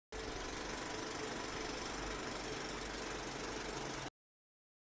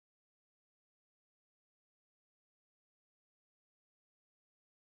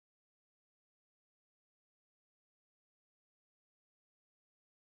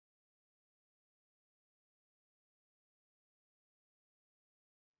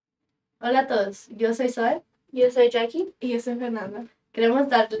Hola a todos, yo soy Zoe. Yo soy Jackie. Y yo soy Fernanda. Queremos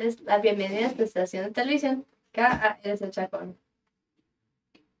darles la bienvenida a esta estación de televisión, KARS Chacón.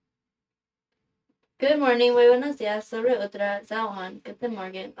 Good morning, muy buenos días, sobre otra, Zawan, Guten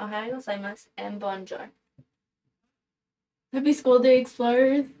Morgen, Ohio gozaimasu, and bonjour. Happy school day,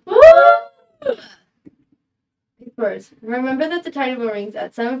 explorers. Explorers, remember that the target bell rings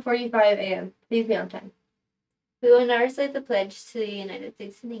at 7:45 a.m. Please be on time. We will now recite the pledge to the United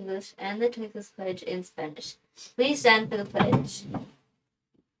States in English and the Texas Pledge in Spanish. Please stand for the pledge.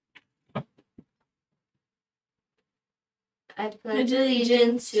 I pledge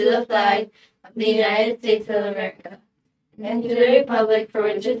allegiance to the flag of the United States of America and to the republic for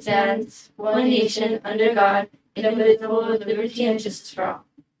which it stands, one nation, under God, indivisible, with liberty and justice for all.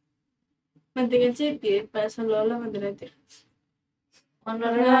 Manténganse de pie para saludar la bandera de Texas.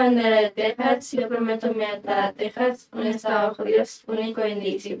 Honor la bandera de Texas, yo prometo lealtad a Texas, un estado bajo Dios, único e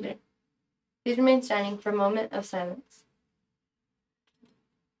indivisible. Please remain standing for a moment of silence.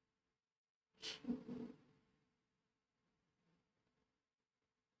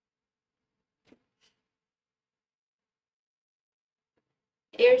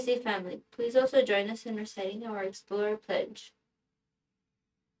 ARC family, please also join us in reciting our Explorer Pledge.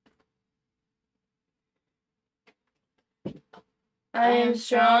 I am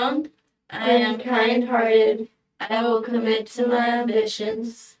strong, I am kind-hearted, I will commit to my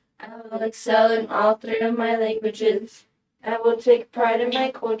ambitions, I will excel in all three of my languages, I will take pride in my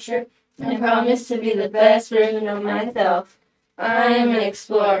culture, and promise to be the best version of myself. I am an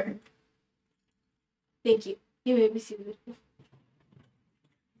explorer. Thank you. You may be seated.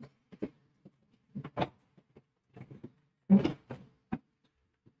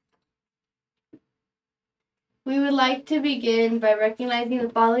 We would like to begin by recognizing the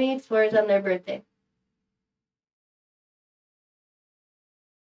following explorers on their birthday.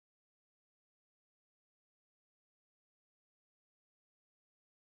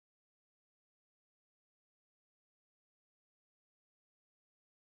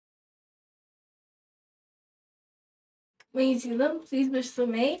 When you see them, please wish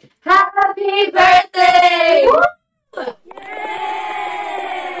them a Happy birthday!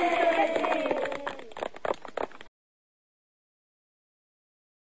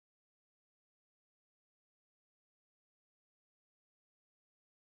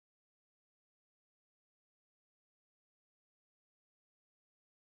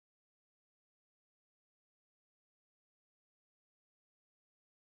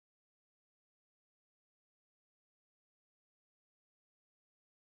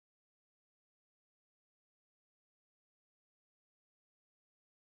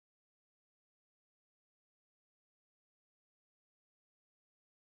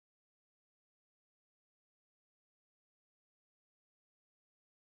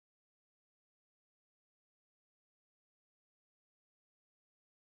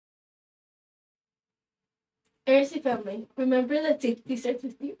 ARC family. Remember that safety starts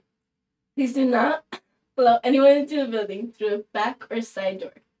with you. Please do not allow anyone into the building through a back or side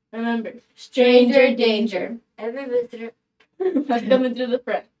door. Remember, Stranger danger. Every visitor must come in through the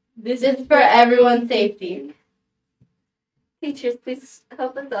front. This is for everyone's safety. teachers, please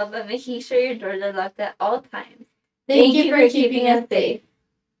help us out by making sure your doors are locked at all times. Thank you for keeping us safe.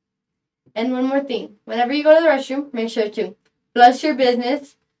 And one more thing. Whenever you go to the restroom, make sure to flush your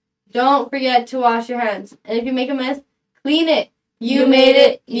business. Don't forget to wash your hands. And if you make a mess, clean it. You made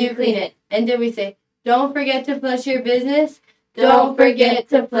it, you clean it. And did we say, don't forget to flush your business? Don't forget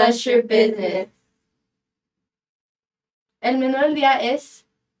to flush your business. El menú del día es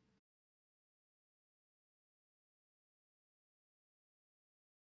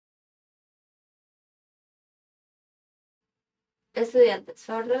Estudiantes,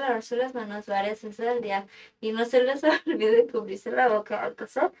 favor de lavarse las manos varias veces al día y no se les olvide cubrirse la boca al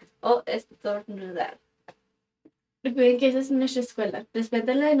toser o estornudar. Recuerden que esa es nuestra escuela.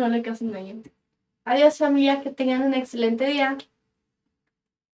 Respétenla y no le causen daño. adiós familia, que tengan un excelente día.